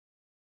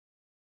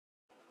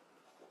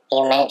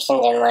You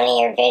mentioned in one of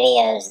your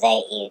videos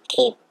that you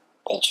keep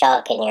the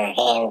chalk in your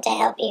hand to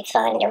help you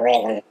find a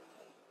rhythm.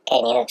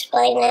 Can you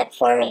explain that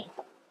for me?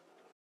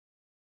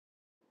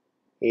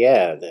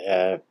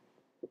 Yeah,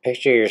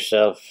 picture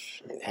yourself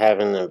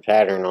having the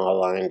pattern all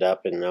lined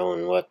up and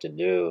knowing what to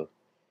do,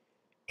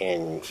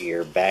 and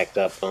you're backed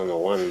up on the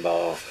one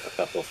ball a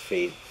couple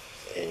feet,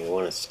 and you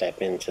want to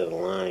step into the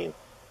line.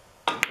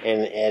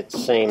 And at the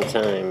same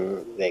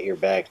time that you're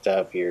backed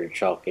up, you're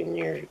chalking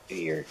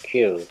your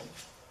cue,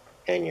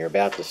 and you're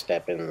about to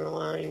step in the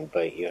line,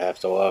 but you have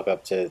to walk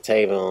up to the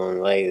table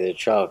and lay the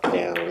chalk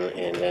down,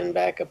 and then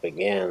back up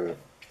again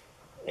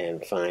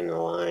and find the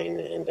line,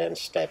 and then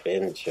step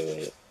into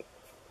it.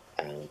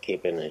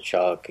 Keeping the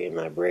chalk in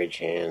my bridge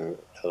hand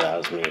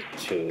allows me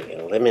to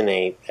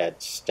eliminate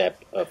that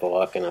step of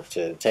walking up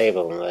to the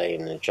table and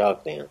laying the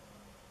chalk down,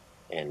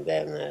 and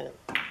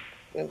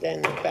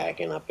then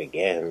backing up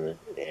again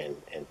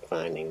and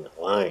finding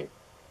the line.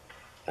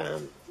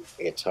 Um,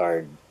 it's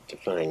hard to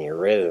find your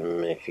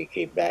rhythm if you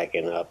keep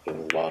backing up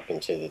and walking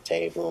to the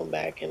table and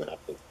backing up.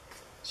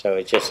 So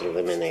it just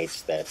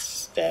eliminates that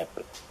step.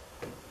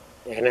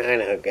 And I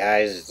know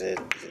guys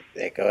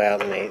that go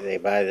out and they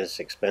buy this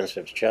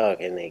expensive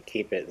chalk and they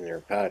keep it in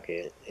their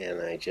pocket,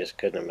 and I just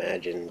couldn't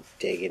imagine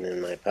digging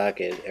in my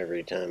pocket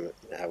every time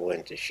I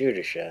went to shoot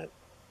a shot,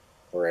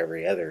 or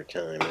every other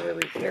time, or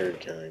every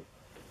third time.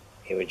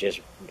 It would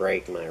just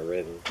break my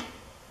rhythm.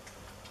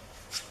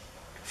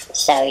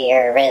 So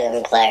you're a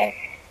rhythm player.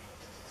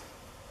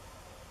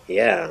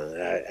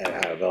 Yeah,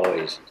 I've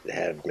always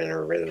have been a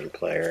rhythm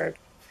player.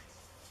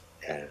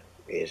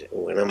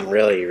 When I'm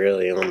really,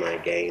 really on my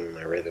game,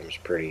 my rhythm's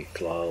pretty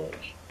flawless.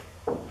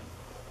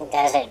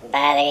 Does it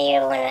bother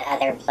you when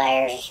other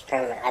players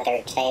from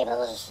other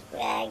tables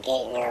get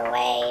in your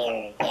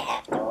way, or you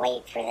have to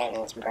wait for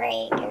them to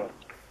break?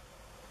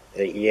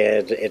 Yeah,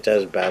 it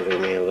does bother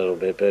me a little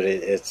bit, but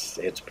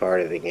it's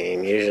part of the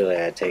game.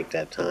 Usually, I take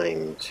that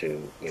time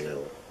to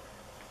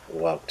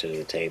walk to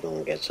the table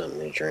and get something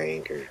to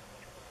drink, or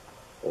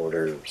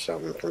order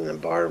something from the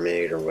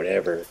barmaid or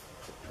whatever.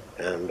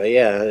 But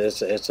yeah,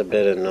 it's a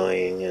bit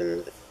annoying,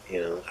 and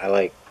I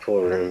like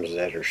pool rooms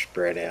that are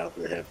spread out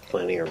and have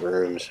plenty of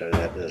room, so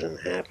that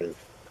doesn't happen.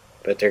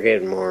 But they're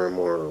getting more and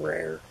more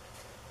rare.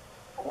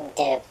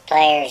 Do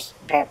players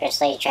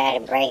purposely try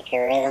to break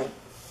your rhythm?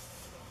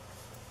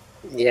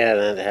 Yeah,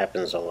 that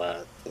happens a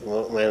lot.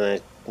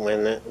 When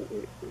the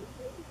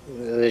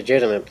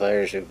legitimate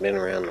players who've been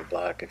around the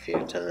block a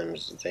few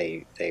times,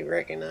 they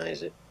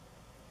recognize it,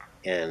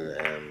 and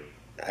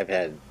I've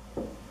had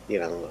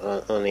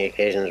on the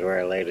occasions where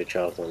I laid a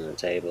chalk on the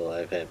table,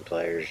 I've had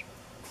players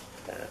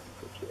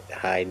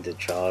hide the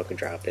chalk,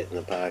 drop it in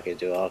the pocket,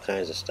 do all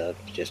kinds of stuff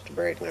just to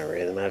break my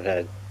rhythm. I've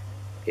had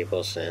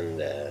people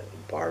send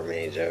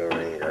barmaids over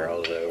and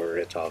girls over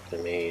to talk to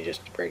me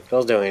just to break.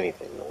 They'll do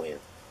anything to win.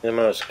 The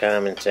most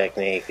common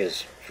technique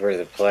is for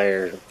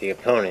the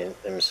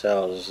opponent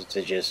themselves,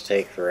 to just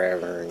take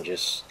forever and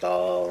just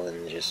stall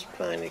and just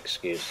find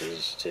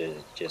excuses to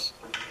just,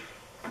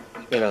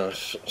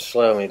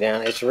 slow me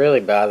down. It's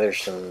really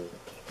bothersome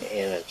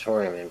in a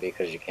tournament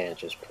because you can't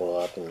just pull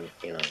up and,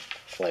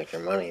 collect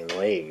your money and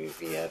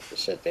leave. You have to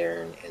sit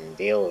there and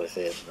deal with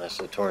it unless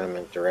the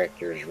tournament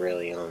director is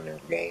really on their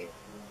game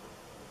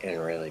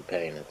and really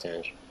paying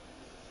attention.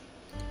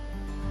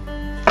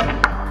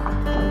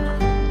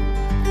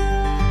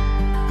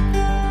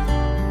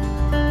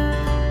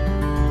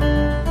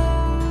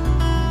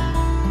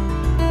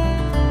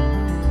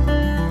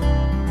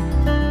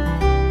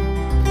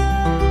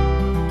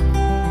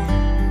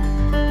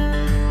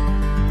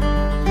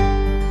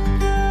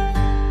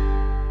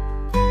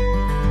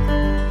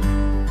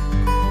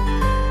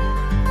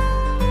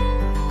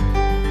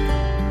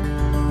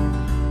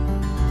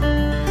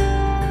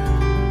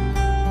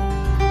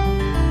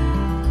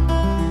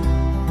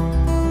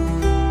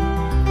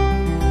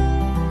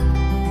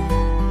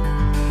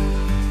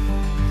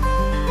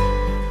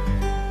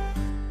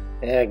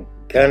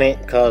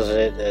 Gunnet calls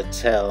it a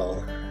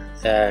tell.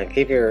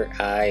 Keep your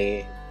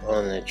eye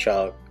on the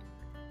chalk.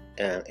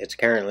 It's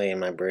currently in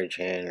my bridge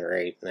hand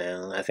right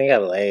now. I think I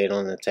laid it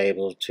on the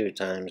table 2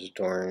 times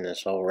during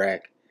this whole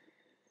rack,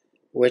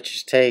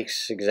 which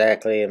takes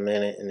exactly 1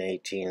 minute and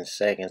 18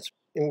 seconds,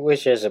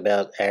 which is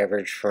about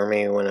average for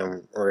me when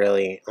I'm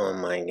really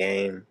on my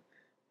game.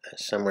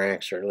 Some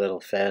racks are a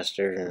little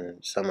faster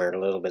and some are a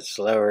little bit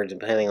slower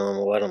depending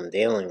on what I'm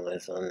dealing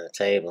with on the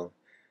table.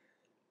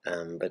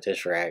 But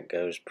this rack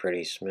goes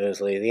pretty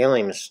smoothly. The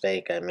only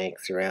mistake I make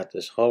throughout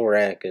this whole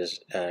rack is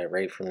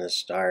right from the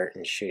start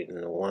and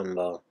shooting the 1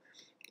 ball.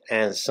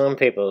 And some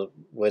people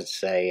would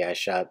say I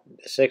shot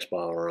the 6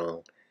 ball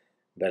wrong,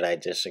 but I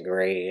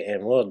disagree,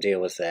 and we'll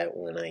deal with that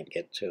when I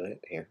get to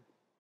it here.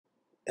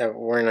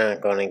 We're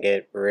not going to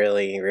get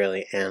really,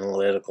 really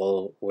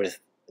analytical with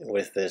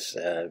this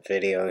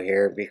video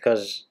here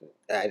because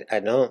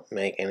I don't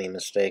make any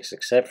mistakes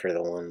except for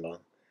the 1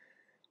 ball.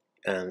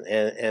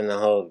 And the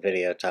whole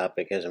video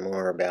topic is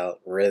more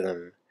about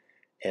rhythm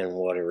and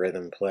what a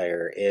rhythm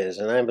player is.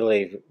 And I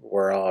believe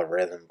we're all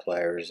rhythm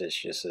players.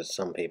 It's just that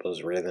some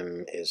people's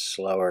rhythm is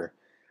slower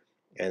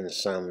and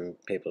some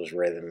people's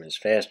rhythm is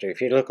faster.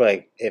 If you look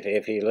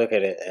if you look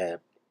at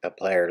a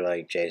player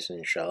like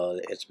Jason Shaw,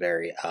 it's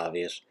very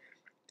obvious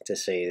to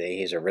see that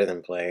he's a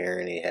rhythm player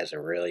and he has a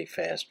really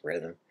fast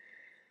rhythm.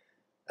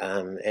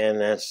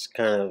 And that's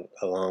kind of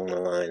along the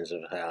lines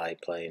of how I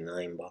play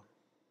 9-ball.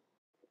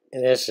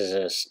 This is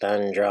a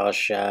stun draw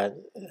shot.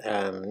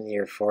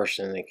 You're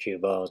forcing the cue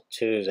ball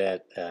to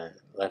that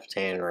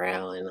left-hand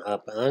rail and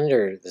up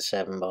under the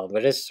 7-ball,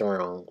 but it's the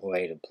wrong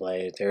way to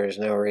play it. There is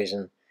no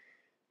reason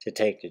to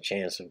take the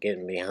chance of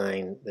getting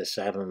behind the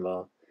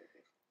 7-ball.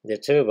 The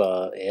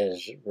 2-ball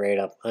is right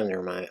up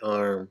under my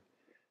arm,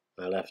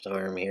 my left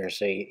arm here,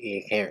 so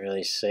you can't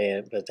really see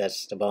it, but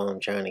that's the ball I'm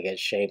trying to get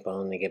shape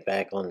on to get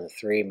back on the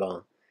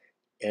 3-ball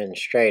and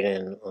straight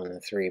in on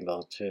the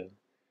 3-ball too.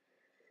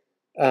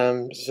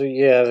 So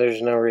yeah,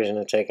 there's no reason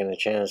to taking a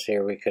chance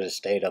here. We could have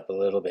stayed up a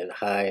little bit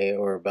high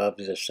or above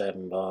the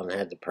 7-ball and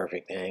had the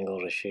perfect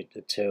angle to shoot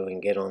the 2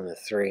 and get on the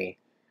 3.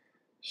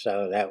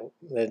 So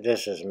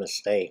this is a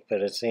mistake,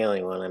 but it's the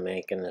only one I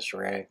make in this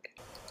rack.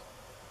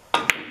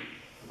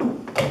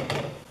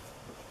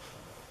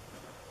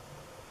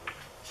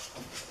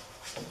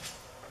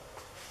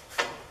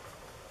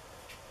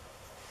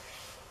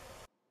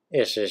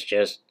 This is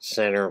just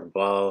center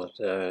ball,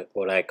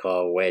 what I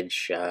call a wedge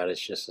shot.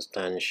 It's just a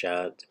stun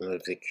shot to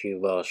move the cue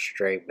ball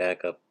straight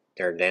back up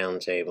their down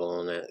table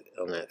on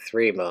that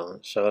 3-ball.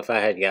 So if I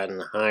had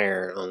gotten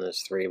higher on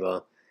this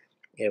 3-ball,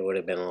 it would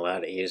have been a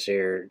lot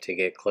easier to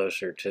get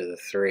closer to the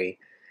 3.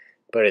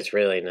 But it's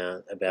really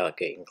not about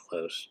getting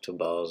close to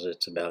balls.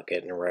 It's about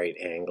getting the right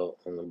angle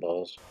on the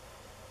balls.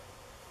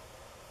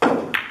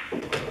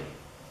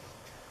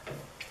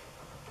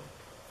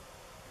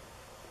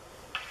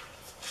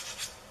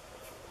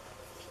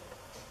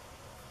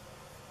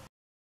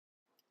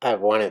 I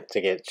wanted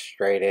to get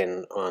straight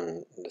in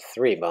on the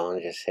 3-ball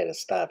and just hit a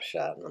stop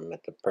shot, and I'm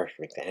at the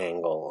perfect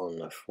angle on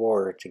the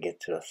 4 to get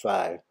to the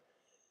 5.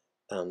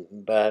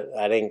 But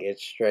I didn't get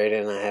straight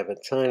in. I have a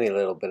tiny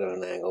little bit of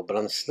an angle, but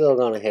I'm still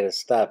going to hit a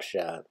stop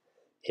shot.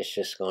 It's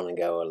just going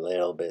to go a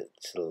little bit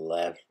to the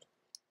left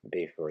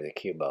before the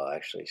cue ball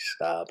actually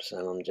stops,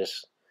 and I'm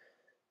just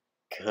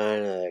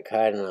kind of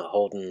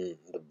holding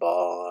the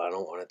ball. I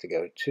don't want it to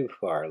go too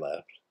far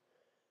left.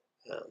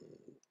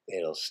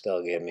 It'll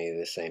still give me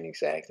the same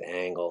exact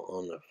angle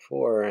on the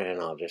 4,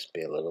 and I'll just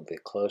be a little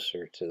bit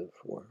closer to the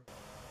 4.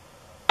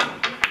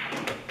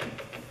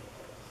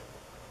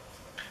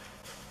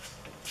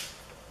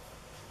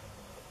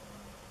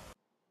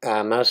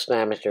 Most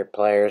amateur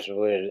players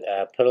would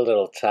put a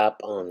little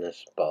top on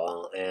this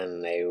ball,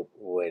 and they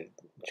would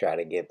try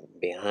to get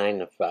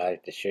behind the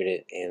 5 to shoot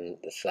it in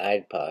the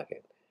side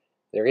pocket.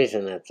 The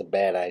reason that's a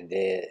bad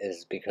idea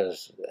is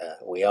because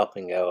we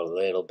often go a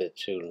little bit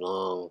too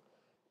long,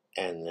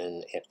 and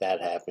then if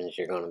that happens,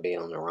 you're going to be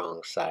on the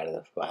wrong side of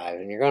the 5,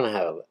 and you're going to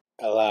have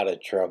a lot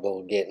of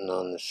trouble getting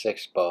on the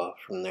 6-ball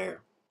from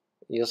there.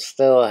 You'll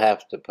still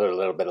have to put a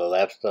little bit of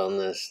left on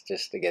this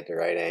just to get the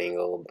right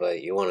angle,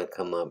 but you want to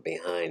come up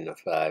behind the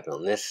 5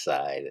 on this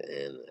side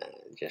and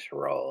just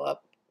roll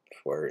up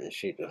for it and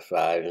shoot the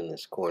 5 in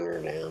this corner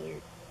down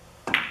here.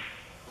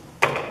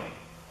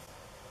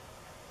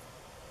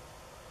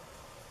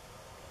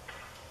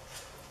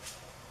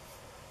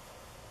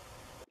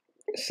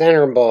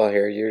 Center ball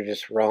here, you're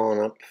just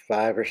rolling up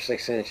 5 or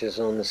 6 inches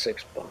on the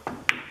 6-ball.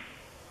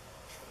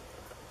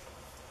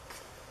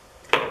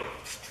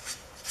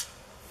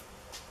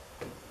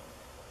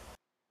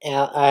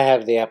 Now, I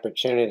have the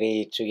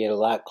opportunity to get a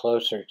lot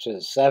closer to the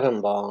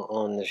 7-ball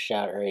on the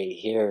shot right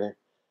here.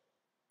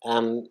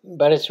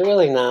 But it's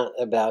really not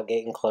about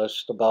getting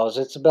close to balls.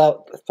 It's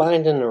about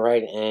finding the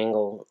right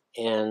angle,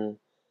 and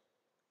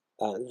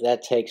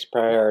that takes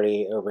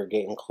priority over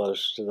getting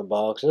close to the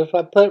ball. Because if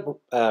I put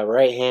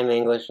right-hand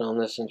English on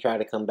this and try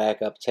to come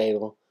back up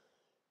table,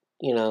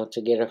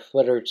 to get a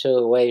foot or two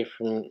away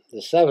from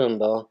the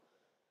 7-ball,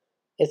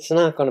 it's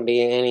not going to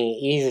be any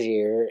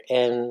easier,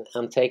 and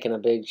I'm taking a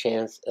big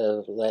chance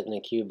of letting the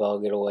cue ball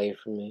get away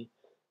from me.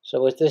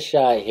 So with this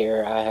shot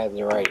here, I have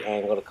the right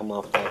angle to come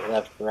off that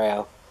left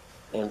rail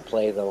and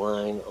play the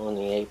line on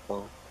the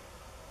 8-ball.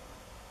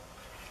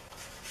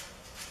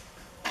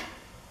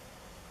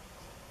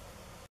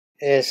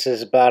 This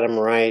is bottom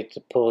right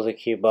to pull the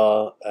cue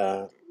ball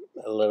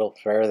a little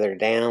further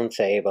down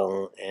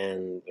table,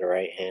 and the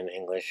right hand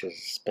English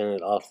is spin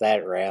it off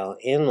that rail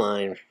in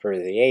line for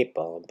the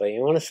 8-ball. But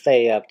you want to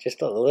stay up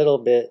just a little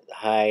bit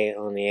high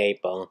on the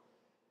 8-ball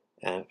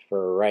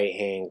for a right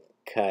hand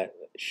cut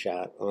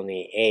shot on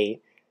the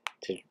 8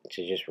 to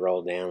just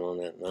roll down on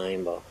that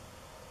 9-ball.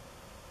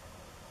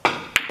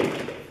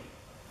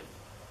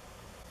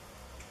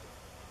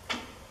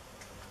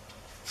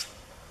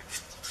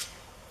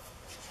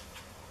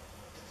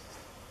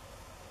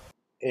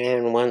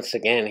 And once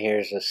again,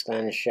 here's a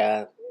stun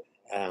shot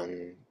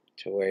to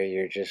where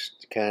you're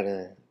just kind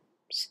of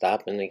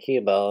stopping the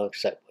cue ball,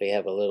 except we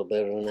have a little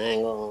bit of an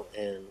angle,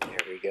 and there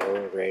we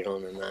go, right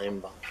on the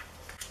 9-ball.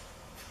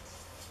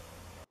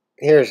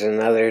 Here's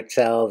another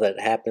tell that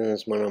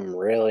happens when I'm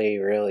really,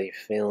 really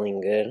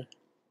feeling good.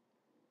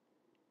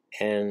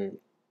 And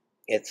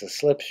it's a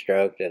slip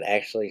stroke that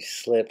actually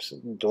slips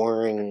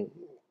during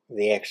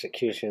the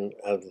execution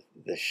of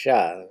the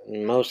shot.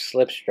 And most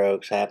slip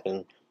strokes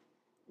happen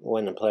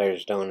when the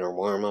player's doing their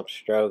warm-up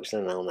strokes,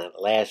 and on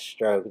that last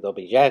stroke, they'll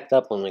be jacked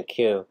up on the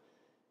cue.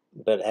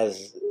 But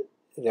as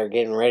they're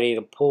getting ready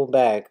to pull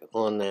back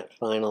on that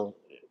final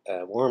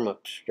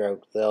warm-up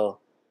stroke, they'll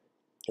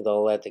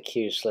let the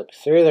cue slip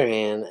through their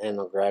hand, and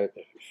they'll grab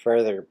it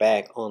further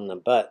back on the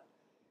butt,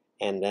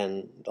 and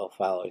then they'll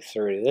follow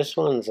through. This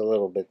one's a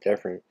little bit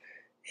different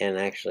and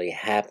actually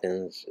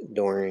happens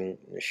during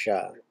the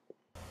shot.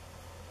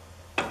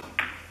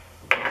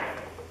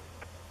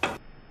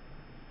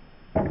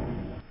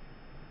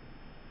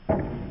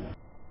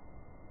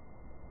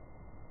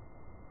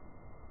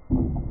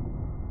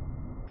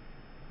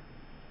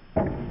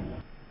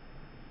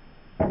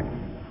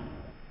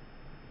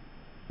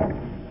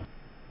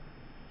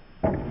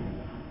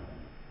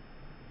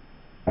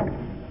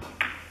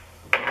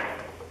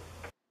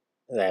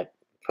 That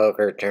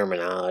poker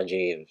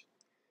terminology of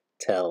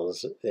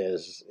tells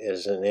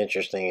is an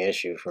interesting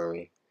issue for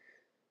me.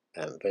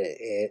 But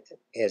it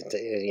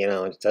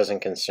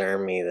doesn't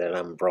concern me that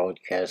I'm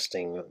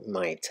broadcasting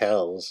my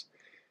tells,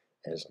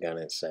 as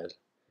Gunnett says,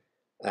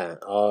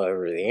 all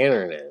over the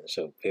internet,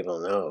 so people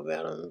know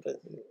about them.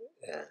 But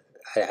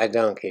I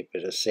don't keep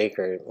it a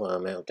secret while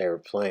I'm out there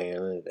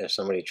playing. If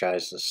somebody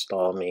tries to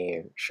stall me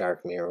or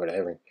shark me or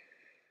whatever,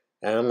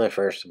 I'm the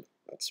first to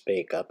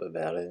speak up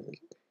about it.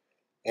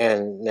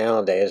 And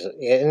nowadays,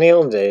 in the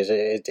old days,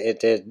 it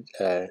did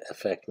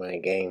affect my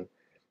game.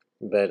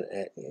 But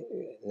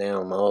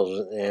now I'm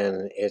old,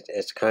 and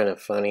it's kind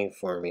of funny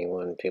for me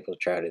when people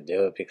try to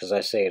do it, because I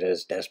see it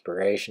as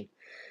desperation.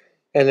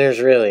 And there's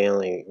really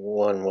only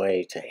one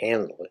way to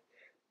handle it.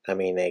 I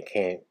mean, they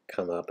can't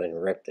come up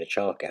and rip the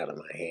chalk out of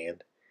my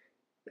hand.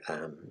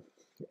 Um,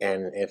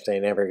 and if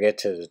they never get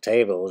to the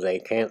table, they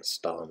can't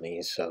stall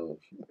me. So,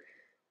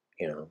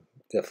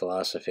 the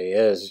philosophy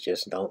is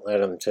just don't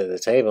let them to the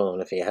table.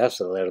 And if you have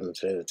to let them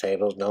to the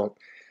table, don't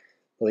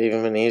leave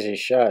them an easy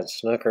shot.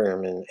 Snooker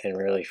them and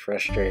really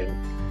frustrate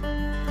them.